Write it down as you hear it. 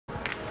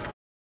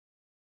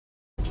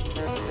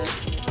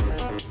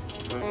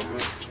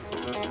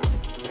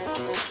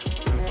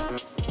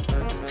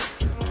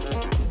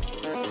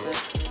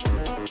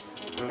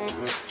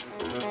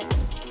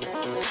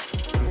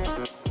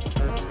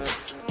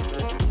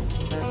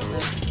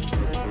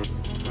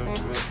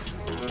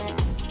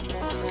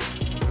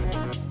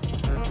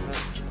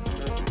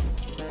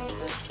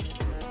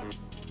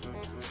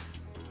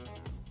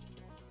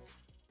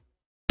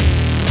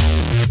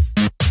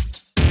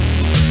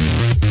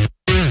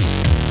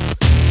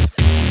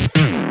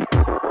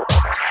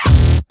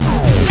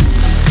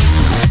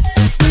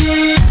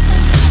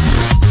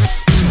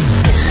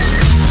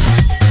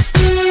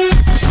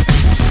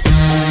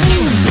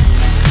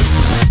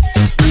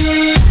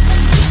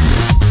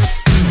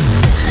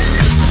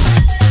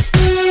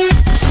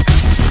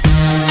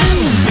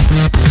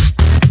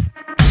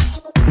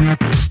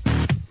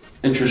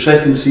your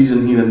second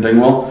season here in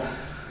Dingwall.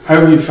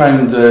 How have you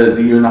found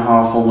the year and a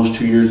half, almost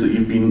 2 years that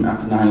you've been up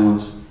in the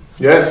Highlands?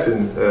 Yeah, it's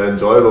been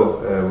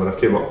enjoyable. When I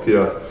came up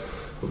here,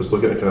 I was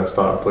looking to kind of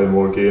start playing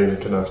more games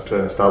and kind of try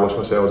and establish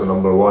myself as a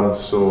number one.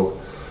 So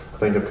I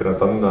think I've kind of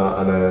done that,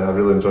 and I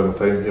really enjoyed my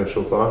time here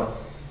so far.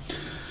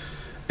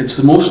 It's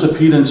the most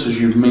appearances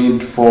you've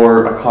made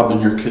for a club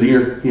in your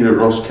career here at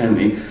Ross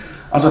County.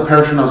 As a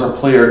person, as a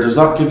player, does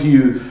that give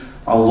you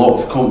a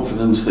lot of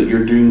confidence that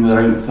you're doing the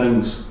right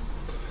things?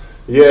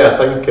 Yeah, I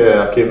think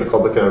I came to the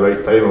club at the kind of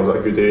right time. I was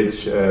at a good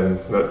age.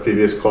 At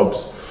previous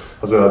clubs,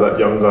 I was when I was a bit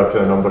younger, kind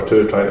of number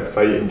two, trying to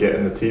fight and get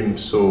in the team.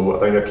 So I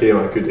think I came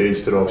at a good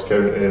age to Ross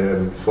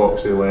County.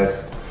 Foxy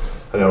left,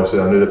 and obviously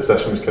I knew the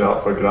position was kind of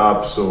up for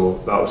grabs.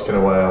 So that was kind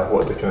of why I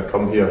wanted to kind of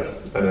come here.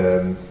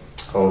 And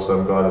also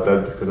I'm glad I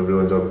did, because I've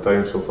really enjoyed my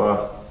time so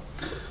far.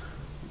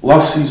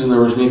 Last season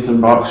there was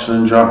Nathan Baxter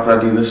and Jack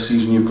Reddy. This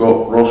season you've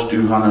got Ross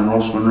Doohan and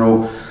Ross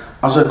Monroe.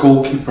 As a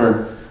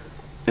goalkeeper,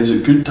 is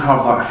it good to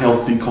have that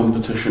healthy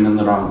competition in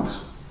the ranks?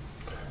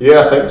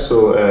 Yeah, I think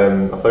so.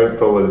 I think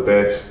probably the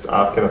best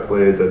I've kind of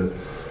played, and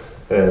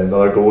the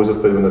other goals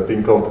I've played when there've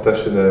been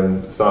competition.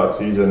 The start of the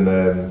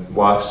season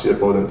last year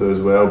probably didn't do as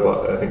well,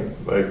 but I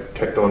think I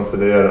kicked on for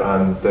there,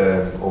 and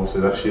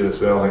obviously this year as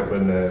well. I think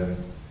when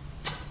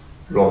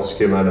Ross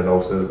came in and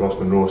also Ross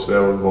Monroe as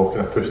well, we've all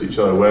kind of pushed each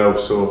other well.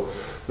 So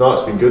no,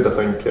 it's been good. I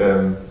think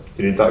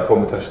you need that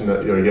competition,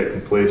 that you get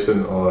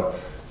complacent, or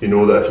you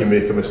know that if you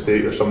make a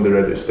mistake there's somebody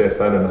ready to step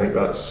in, and I think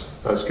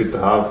that's good to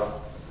have.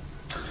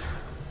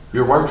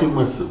 You're working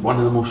with one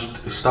of the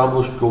most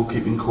established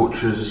goalkeeping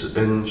coaches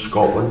in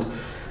Scotland,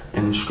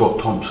 in Scott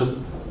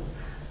Thompson.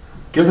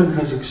 Given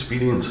his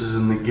experiences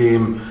in the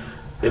game,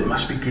 it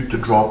must be good to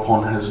draw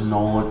upon his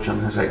knowledge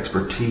and his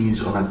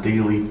expertise on a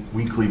daily,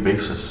 weekly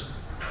basis.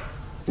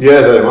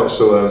 Yeah, very much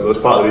so. It was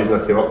part of the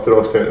reason I came up to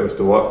Ross County, was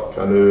to work.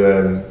 I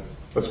knew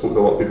I spoke to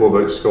a lot of people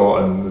about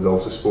Scott, and they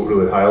also spoke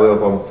really highly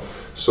of him.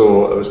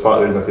 So it was part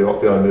of the reason I came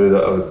up here. I knew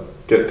that I would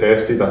get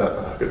tested.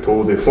 I got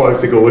told if wanted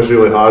to go was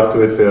really hard,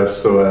 to be fair.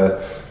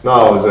 So no,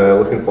 I was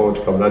looking forward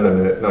to coming in,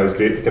 and no, he's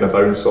great to kind of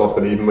bounce off.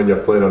 And even when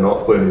you're playing or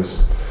not playing,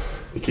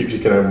 he keeps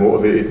you kind of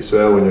motivated as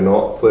well when you're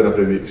not playing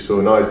every week. So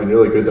no, he's been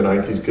really good, and I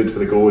think he's good for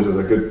the goals. There's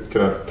a good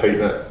kind of tight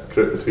knit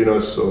group between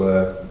us.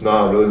 So no,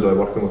 I really enjoy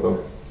working with him.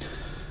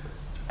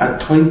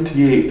 At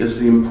 28, is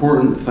the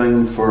important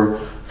thing for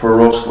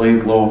Ross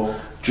Laidlaw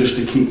just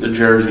to keep the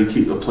jersey,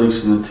 keep the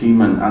place in the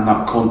team, and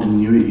that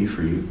continuity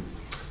for you?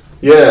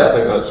 Yeah, I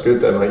think that's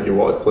good. I think you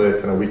want to play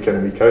kind of week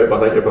in, week out, but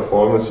I think your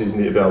performances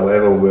need to be at a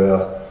level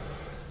where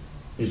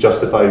you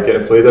justify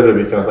getting played every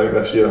week. And I think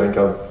this year, I think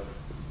I've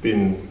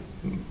been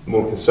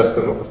more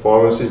consistent with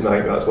performances, and I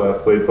think that's why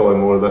I've played probably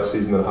more this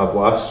season than I have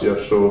last year.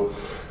 So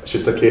it's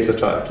just a case of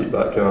trying to keep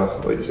that kind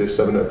of, like you say,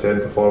 7 out of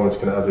 10 performance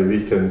kind of every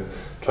week, and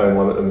try and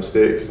limit the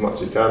mistakes as much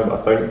as you can.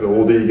 But I think the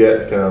older you get,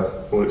 the kind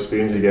of more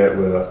experience you get,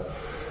 where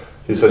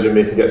decision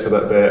making gets a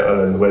bit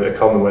better, and when to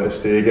come and when to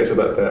stay gets a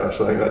bit better.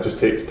 So I think that just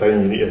takes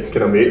time. You need to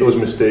kind of make those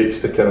mistakes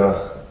to kind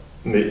of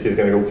make you the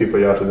kind of goalkeeper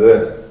you are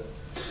today.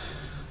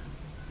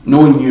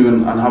 Knowing you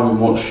and having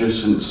watched you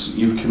since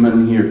you've come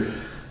in here,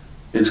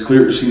 it's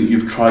clear to see that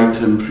you've tried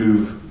to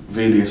improve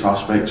various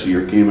aspects of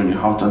your game, and you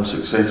have done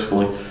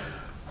successfully.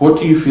 What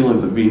do you feel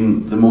have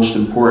been the most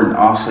important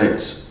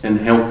assets in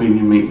helping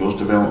you make those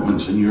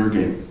developments in your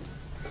game?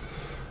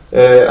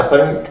 I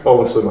think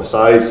obviously my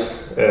size.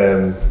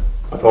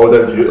 I probably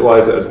didn't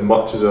utilise it as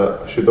much as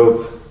I should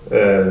have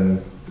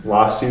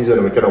last season,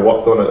 and we kind of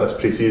worked on it this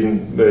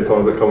pre-season,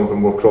 talking about coming from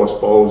more cross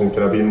balls and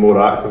kind of being more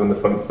active on the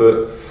front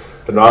foot.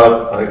 And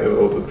rather, I think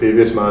the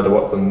previous manager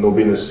worked on not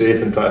being as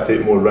safe and trying to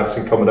take more risks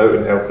and coming out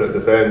and helping at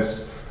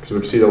defence, because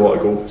we've seen a lot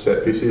of goal for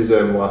set pieces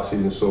last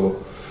season.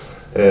 So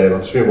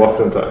I've just been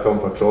working on trying to come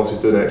for crosses,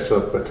 doing extra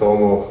with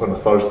Tomo on a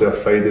Thursday or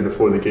Friday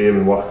before the game,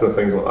 and working on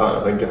things like that.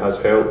 I think it has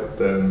helped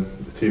the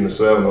team as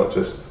well, not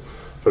just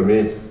for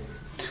me.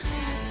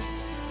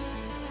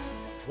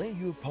 Play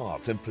your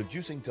part in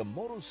producing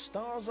tomorrow's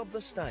stars of the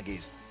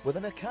Staggies with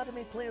an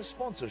Academy Player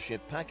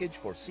Sponsorship package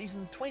for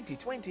season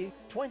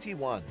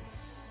 2020-21.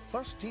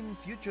 First Team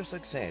future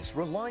success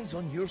relies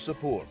on your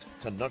support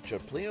to nurture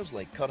players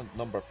like current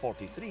number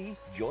 43,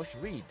 Josh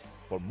Reid.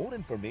 For more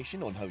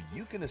information on how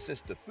you can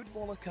assist the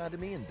Football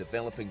Academy in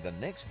developing the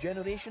next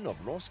generation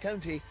of Ross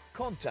County,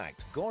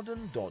 contact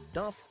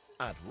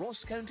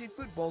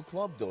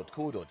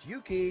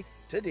gordon.duff@rosscountyfootballclub.co.uk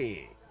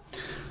today.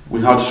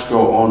 We had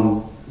Scott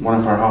on one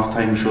of our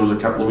half-time shows a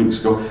couple of weeks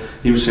ago.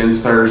 He was saying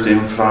Thursday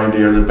and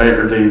Friday are the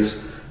better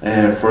days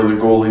for the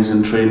goalies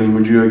in training.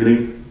 Would you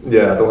agree?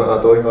 Yeah, I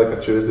don't like a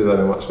Tuesday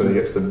very much, when he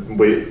gets the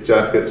weight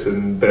jackets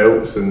and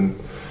belts and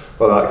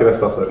all that kind of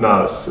stuff.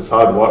 Nah, it's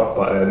hard work,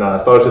 but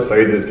Thursday,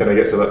 Friday it kind of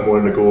gets a bit more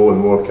in the goal and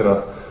more kind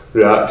of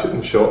reaction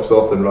and shot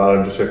stopping rather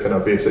than just your kind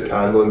of basic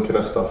handling kind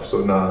of stuff.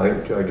 So I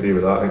think I agree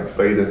with that. I think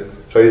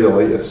Friday's the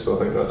lightest, so I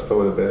think that's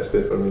probably the best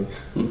day for me.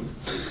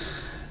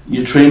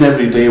 You train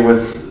every day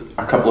with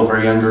a couple of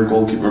our younger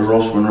goalkeepers,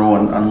 Ross Monroe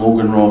and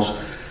Logan Ross.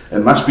 It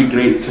must be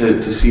great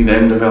to see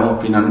them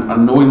developing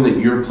and knowing that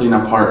you're playing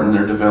a part in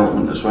their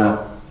development as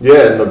well.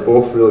 Yeah, and they're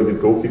both really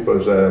good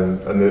goalkeepers,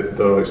 and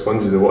they're like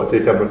sponges. They want to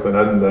take everything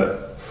in.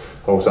 That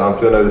also, I'm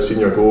kind of now the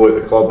senior goalie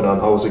at the club, and I'm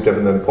also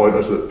giving them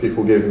pointers that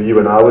people gave me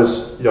when I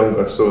was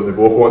younger. So they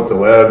both want to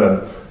learn,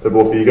 and they're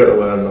both eager to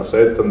learn. I've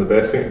said to them the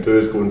best thing to do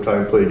is go and try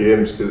and play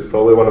games, because it's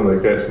probably one of my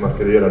regrets in my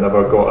career. I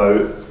never got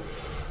out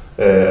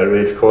at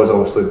Rafe because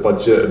obviously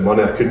budget and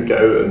money. I couldn't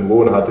get out and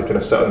loan. I had to kind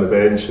of sit on the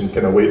bench and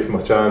kind of wait for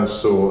my chance.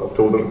 So I've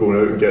told them to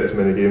go out and get as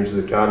many games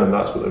as they can, and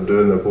that's what they're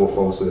doing. They're both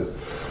obviously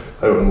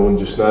out on loan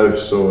just now,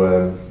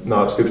 so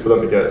no, it's good for them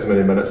to get as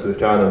many minutes as they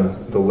can,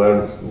 and they'll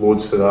learn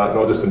loads for that,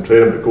 not just in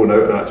training but going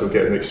out and actually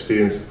getting the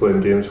experience of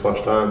playing games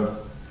first hand.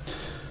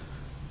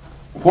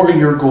 What are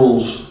your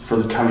goals for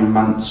the coming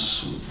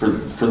months, for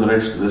the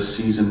rest of this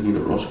season here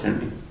at Ross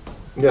County?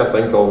 Yeah, I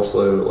think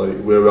obviously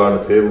like where we are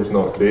on the table is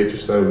not great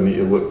just now. We need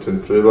to look to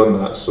improve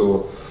on that,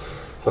 so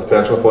from a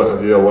personal point of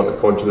view I want to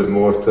contribute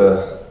more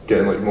to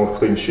getting like more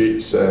clean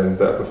sheets and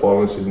better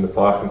performances in the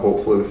park, and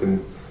hopefully we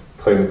can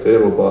climb the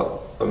table. But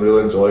I'm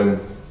really enjoying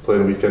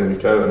playing week in,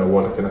 week out, and I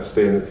want to kind of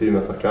stay in the team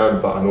if I can,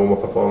 but I know my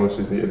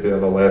performances need to be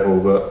of a level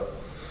that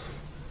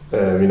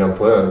I'm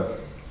playing.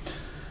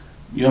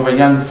 You have a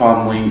young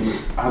family.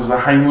 Has the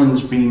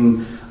Highlands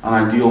been an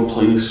ideal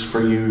place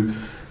for you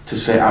to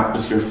set up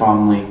with your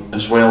family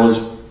as well as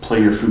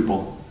play your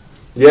football?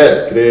 Yeah,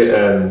 it's great.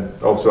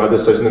 Also, I had a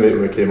decision to make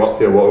when we came up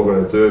here what we're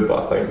going to do,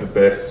 but I think the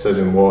best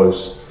decision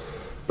was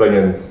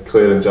bringing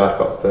Claire and Jack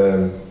up.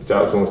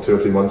 Jack was only 2 or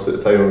 3 months at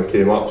the time when we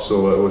came up,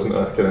 so it wasn't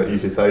a kind of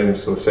easy time,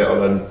 so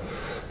settling in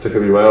took a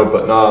wee while,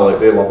 but now like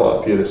they love it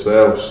up here as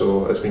well,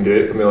 so it's been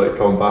great for me like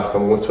coming back.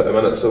 I'm only 20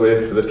 minutes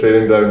away for the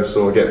training ground,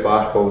 so I get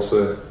back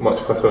obviously much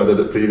quicker than I did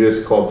at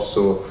previous clubs,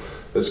 so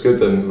it's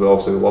good, and we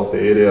obviously love the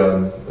area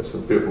and it's a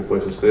beautiful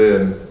place to stay,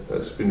 and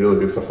it's been really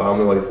good for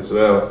family life as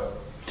well.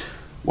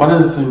 One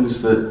of the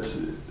things that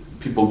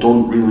people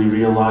don't really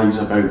realise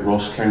about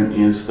Ross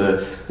County is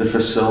the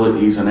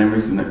facilities and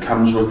everything that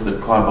comes with the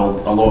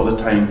club. A lot of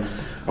the time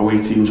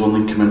away teams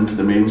only come into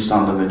the main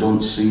stand and they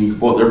don't see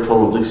what they're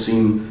probably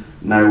seeing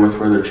now with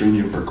where they're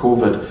changing for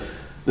COVID.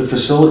 The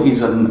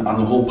facilities and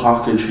the whole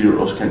package here at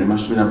Ross County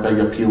must have been a big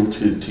appeal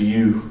to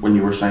you when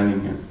you were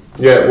signing here.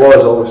 Yeah, it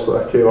was. Obviously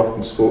I came up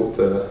and spoke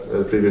to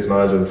the previous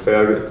manager in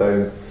Ferg at the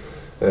time,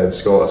 and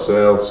Scott as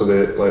well, so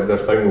their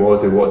thing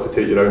was they wanted to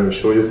take you around and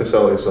show you the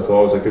facilities, so I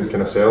thought it was a good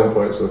kind of selling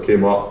point, so I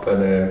came up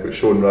and got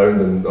shown around,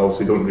 and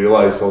obviously you don't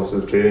realise obviously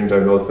the training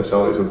ground, all the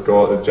facilities we've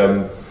got, the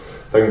gym,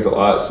 things like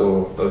that,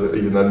 so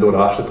even the indoor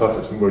astroturf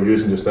which we're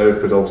using just now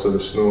because obviously the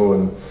snow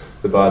and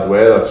the bad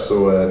weather,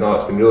 so no,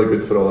 it's been really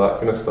good for all that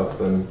kind of stuff,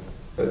 and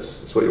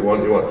it's what you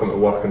want to come to a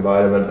work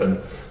environment and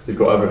you've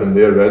got everything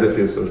there ready for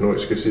you, so there's no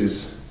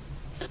excuses.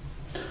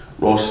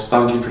 Ross,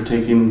 thank you for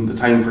taking the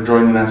time for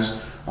joining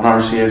us on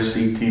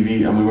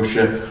RCFCTV, and we wish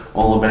you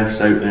all the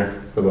best out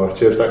there.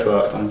 Cheers, thanks for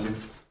that. Thank you.